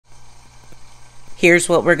Here's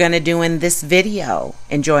what we're going to do in this video.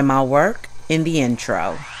 Enjoy my work in the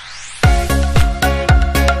intro.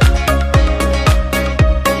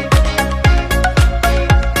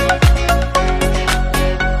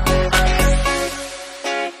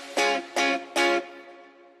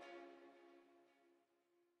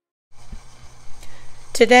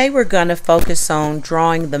 Today we're going to focus on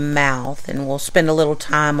drawing the mouth, and we'll spend a little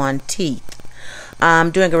time on teeth.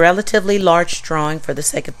 I'm doing a relatively large drawing for the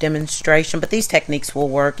sake of demonstration, but these techniques will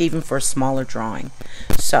work even for a smaller drawing.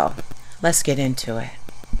 So let's get into it.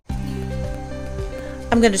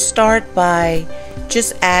 I'm going to start by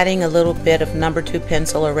just adding a little bit of number 2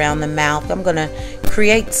 pencil around the mouth. I'm going to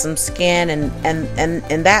create some skin,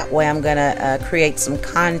 and in that way I'm going to create some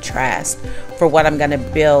contrast for what I'm going to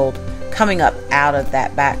build coming up out of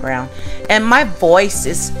that background. And my voice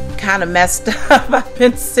is kind of messed up. I've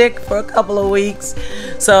been sick for a couple of weeks,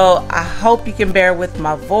 so I hope you can bear with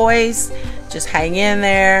my voice. Just hang in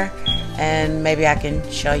there and maybe I can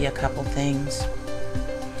show you a couple things.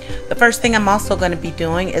 The first thing I'm also going to be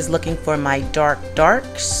doing is looking for my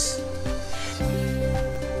darks,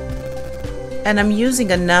 and I'm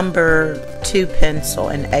using a number 2 pencil,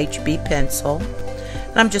 an HB pencil.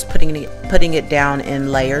 And I'm just putting it down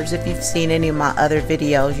in layers. If you've seen any of my other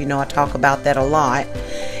videos, you know I talk about that a lot.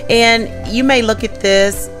 And you may look at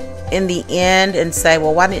this in the end and say,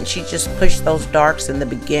 well, why didn't she just push those darks in the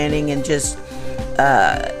beginning and just,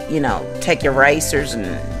 you know, take erasers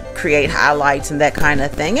and create highlights and that kind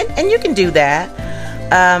of thing. And you can do that.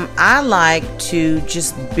 I like to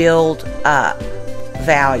just build up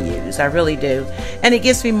values. I really do. And it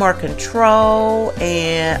gives me more control,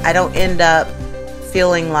 and I don't end up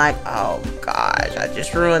feeling like, oh gosh, I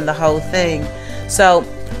just ruined the whole thing. So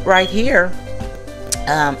right here,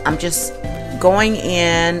 I'm just going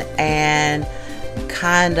in and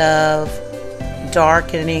kind of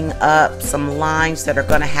darkening up some lines that are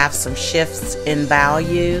going to have some shifts in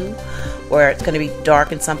value, where it's going to be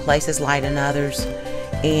dark in some places, light in others.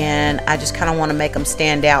 And I just kind of want to make them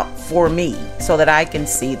stand out for me so that I can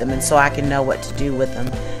see them and so I can know what to do with them.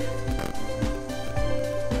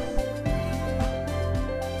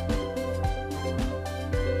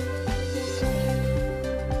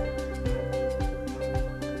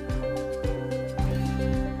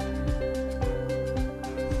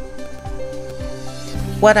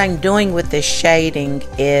 What I'm doing with this shading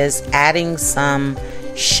is adding some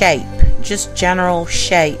shape, just general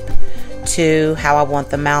shape, to how I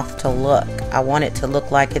want the mouth to look. I want it to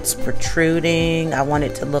look like it's protruding. I want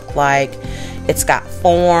it to look like it's got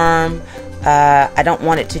form. I don't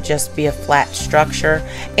want it to just be a flat structure.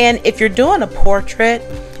 And if you're doing a portrait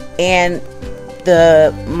and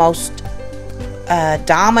the most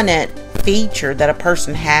dominant feature that a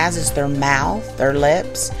person has is their mouth, their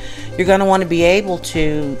lips, you're going to want to be able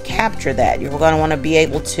to capture that. You're going to want to be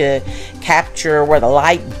able to capture where the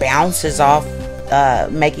light bounces off,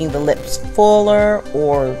 making the lips fuller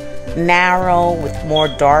or narrow with more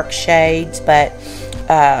dark shades. But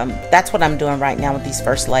that's what I'm doing right now with these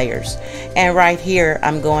first layers. And right here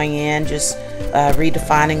I'm going in just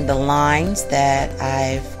redefining the lines that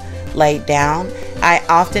I've laid down. I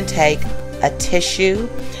often take a tissue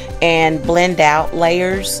and blend out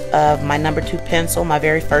layers of my number 2 pencil, my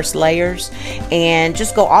very first layers, and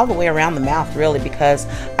just go all the way around the mouth, really, because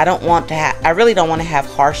I really don't want to have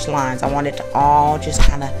harsh lines. I want it to all just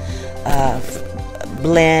kind of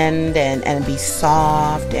blend and be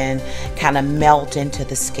soft and kind of melt into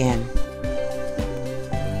the skin.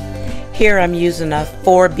 Here I'm using a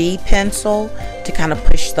 4B pencil to kind of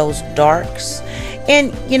push those darks.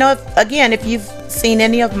 And you know, if you've seen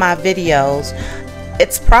any of my videos,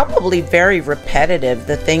 it's probably very repetitive,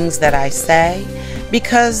 the things that I say,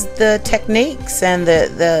 because the techniques and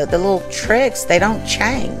the little tricks, they don't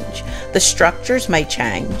change. The structures may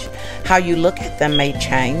change, how you look at them may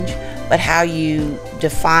change, but how you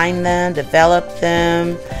define them, develop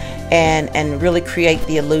them, and really create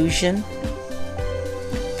the illusion,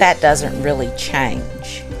 that doesn't really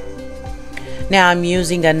change. Now I'm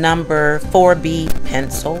using a number 4B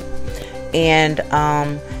pencil, and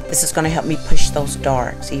this is going to help me push those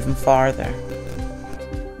darks even farther.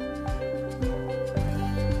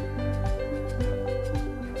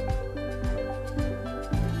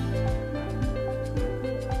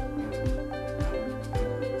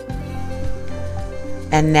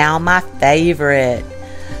 And now my favorite,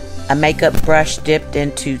 a makeup brush dipped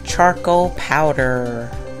into charcoal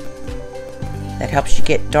powder. That helps you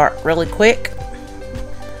get dark really quick,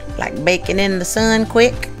 like baking in the sun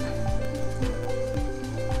quick.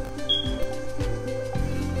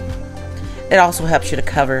 it also helps you to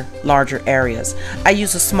cover larger areas. I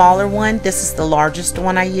use a smaller one. This is the largest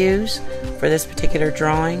one I use for this particular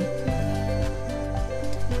drawing.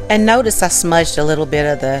 And notice I smudged a little bit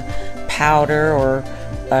of the powder or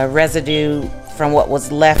residue from what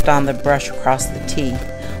was left on the brush across the teeth.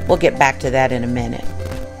 We'll get back to that in a minute.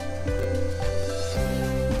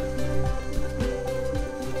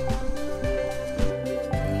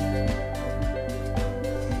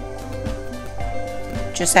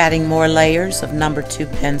 Just adding more layers of number 2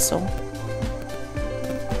 pencil.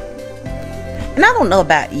 And I don't know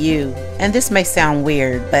about you, and this may sound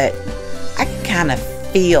weird, but I can kind of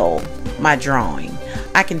feel my drawing.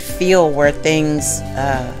 I can feel where things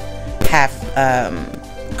have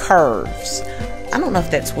curves. I don't know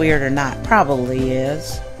if that's weird or not. Probably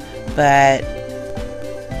is, but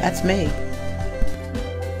that's me.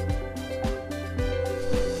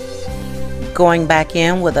 Going back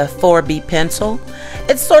in with a 4B pencil.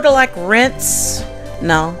 It's sort of like rinse.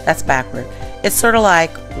 No, that's backward. It's sort of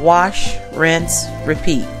like wash, rinse,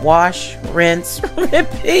 repeat. Wash, rinse,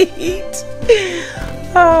 repeat.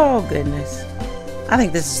 Oh, goodness. I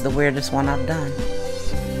think this is the weirdest one I've done.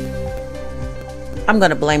 I'm going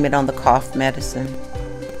to blame it on the cough medicine.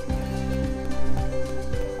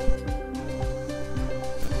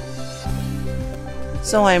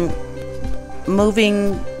 So I'm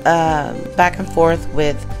moving back and forth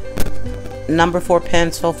with number 4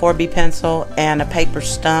 pencil, 4B pencil, and a paper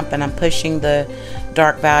stump, and I'm pushing the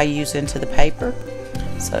dark values into the paper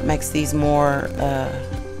so it makes these more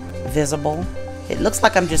visible. It looks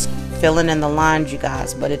like I'm just filling in the lines, you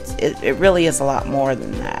guys, but it really is a lot more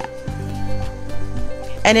than that.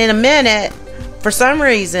 And in a minute, for some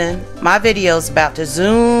reason, my video is about to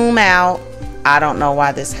zoom out. I don't know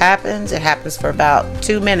why this happens. It happens for about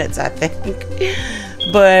 2 minutes, I think.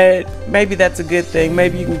 But maybe that's a good thing.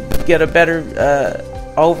 Maybe you can get a better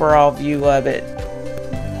overall view of it.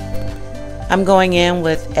 I'm going in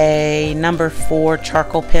with a number 4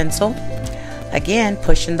 charcoal pencil. Again,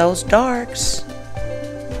 pushing those darks.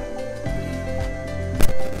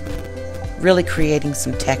 Really creating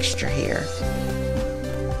some texture here.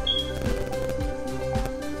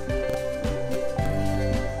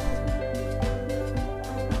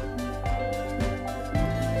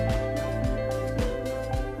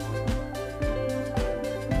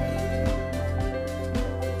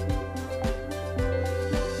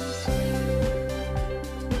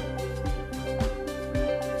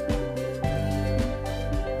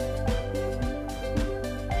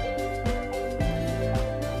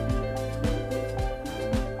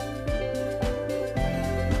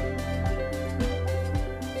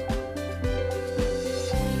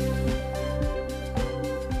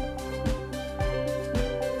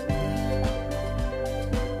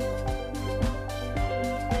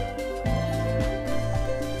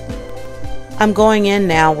 I'm going in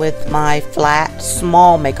now with my flat,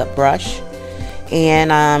 small makeup brush,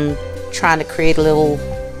 and I'm trying to create a little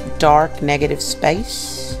dark negative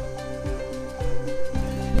space.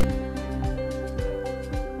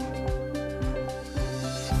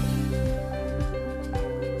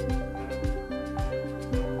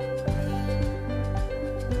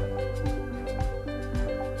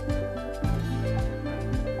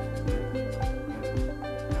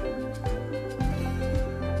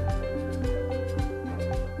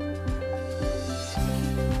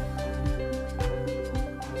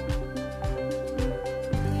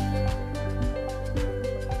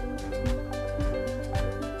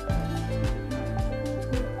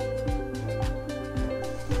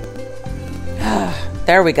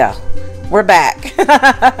 There we go. We're back.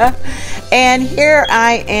 And here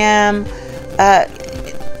I am.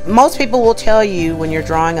 Most people will tell you when you're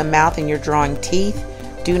drawing a mouth and you're drawing teeth,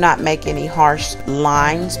 do not make any harsh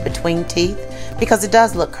lines between teeth because it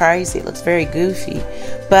does look crazy. It looks very goofy.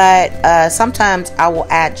 But sometimes I will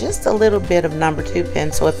add just a little bit of number 2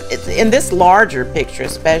 pencil, if it's in this larger picture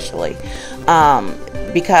especially,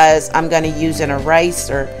 because I'm going to use an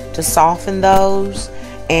eraser to soften those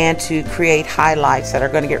and to create highlights that are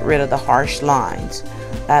going to get rid of the harsh lines.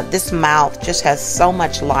 This mouth just has so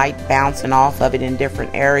much light bouncing off of it in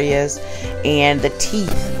different areas, and the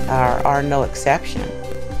teeth are no exception.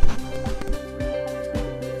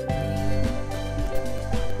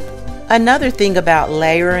 Another thing about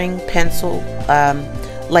layering pencil,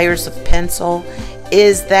 layers of pencil,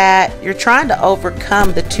 is that you're trying to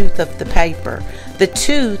overcome the tooth of the paper. The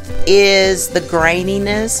tooth is the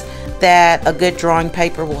graininess that a good drawing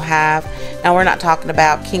paper will have. Now we're not talking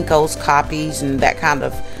about Kinko's copies and that kind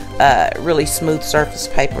of really smooth surface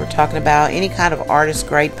paper. We're talking about any kind of artist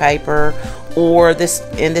grade paper, or in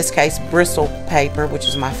this case bristle paper, which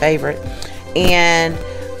is my favorite. And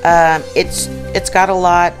it's got a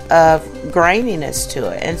lot of graininess to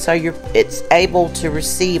it, and so it's able to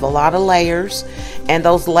receive a lot of layers, and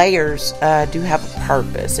those layers do have a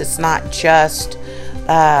purpose. It's not just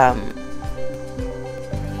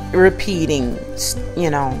repeating, you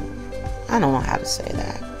know, I don't know how to say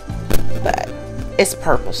that, but it's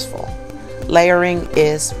purposeful. Layering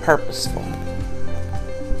is purposeful.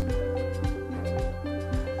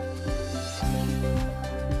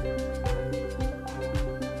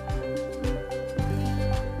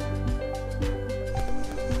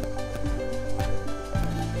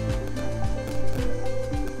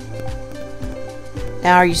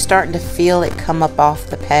 Now, are you starting to feel it come up off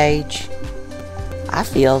the page? I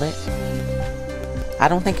feel it. I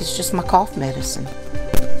don't think it's just my cough medicine.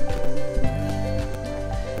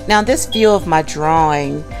 Now, this view of my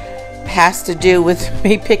drawing has to do with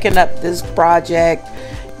me picking up this project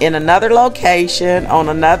in another location on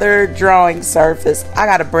another drawing surface. I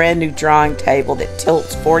got a brand new drawing table that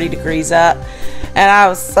tilts 40 degrees up, and I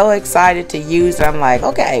was so excited to use it. I'm like,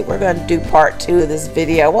 okay, we're going to do part 2 of this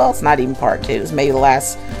video. Well, it's not even part 2. It's maybe the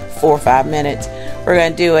last 4 or 5 minutes. We're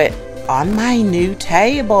going to do it on my new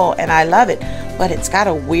table, and I love it. But it's got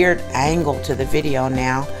a weird angle to the video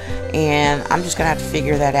now, and I'm just going to have to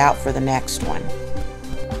figure that out for the next one.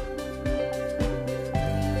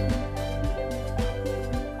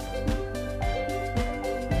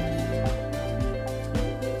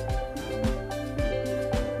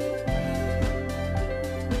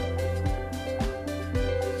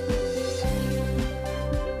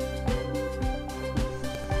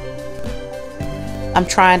 I'm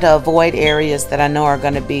trying to avoid areas that I know are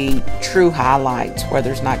going to be true highlights, where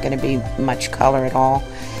there's not going to be much color at all.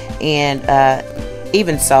 And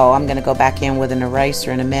even so, I'm going to go back in with an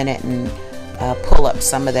eraser in a minute and pull up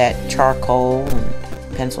some of that charcoal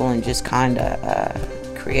and pencil and just kind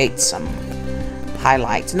of create some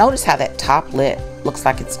highlights. Notice how that top lip looks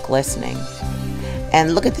like it's glistening.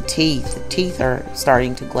 And look at the teeth. The teeth are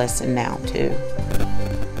starting to glisten now too.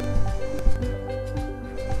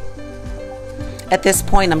 At this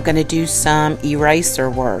point, I'm going to do some eraser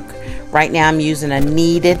work. Right now, I'm using a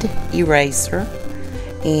kneaded eraser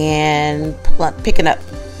and picking up,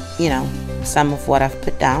 you know, some of what I've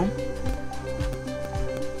put down,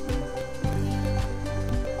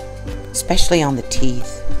 especially on the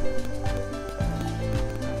teeth.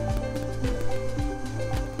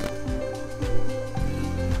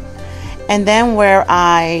 And then where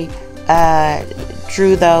I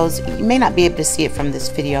drew those, you may not be able to see it from this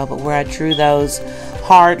video, but where I drew those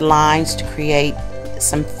hard lines to create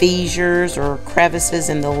some fissures or crevices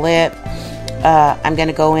in the lip, I'm going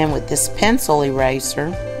to go in with this pencil eraser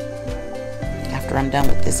after I'm done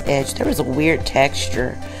with this edge. There was a weird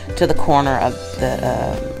texture to the corner of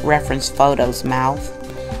the reference photo's mouth.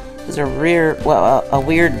 It was a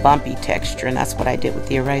weird bumpy texture, and that's what I did with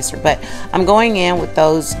the eraser. But I'm going in with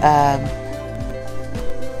those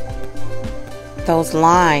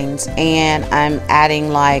lines, and I'm adding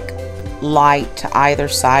like light to either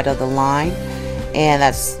side of the line, and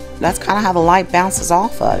that's kind of how the light bounces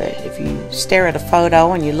off of it. If you stare at a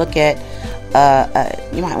photo and you look at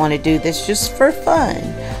you might want to do this just for fun.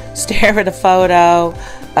 Stare at a photo,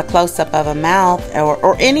 a close-up of a mouth,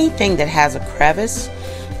 or anything that has a crevice,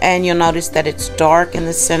 and you'll notice that it's dark in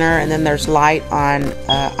the center and then there's light on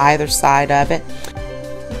either side of it.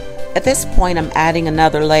 At this point, I'm adding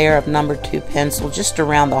another layer of number 2 pencil just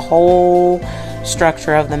around the whole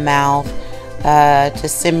structure of the mouth to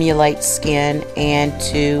simulate skin and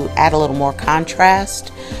to add a little more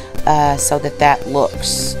contrast so that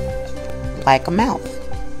looks like a mouth.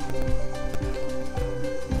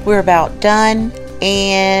 We're about done,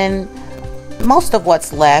 and most of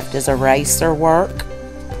what's left is eraser work.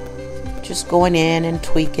 Just going in and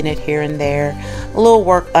tweaking it here and there. A little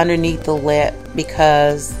work underneath the lip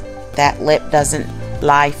because that lip doesn't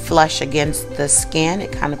lie flush against the skin.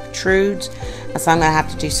 It kind of protrudes. So I'm going to have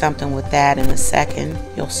to do something with that in a second.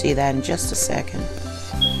 You'll see that in just a second.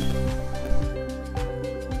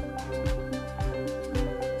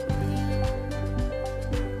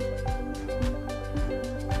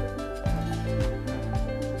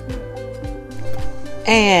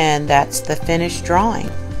 And that's the finished drawing.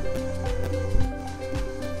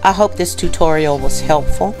 I hope this tutorial was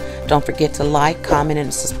helpful. Don't forget to like, comment,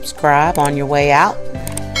 and subscribe on your way out.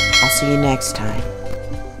 I'll see you next time.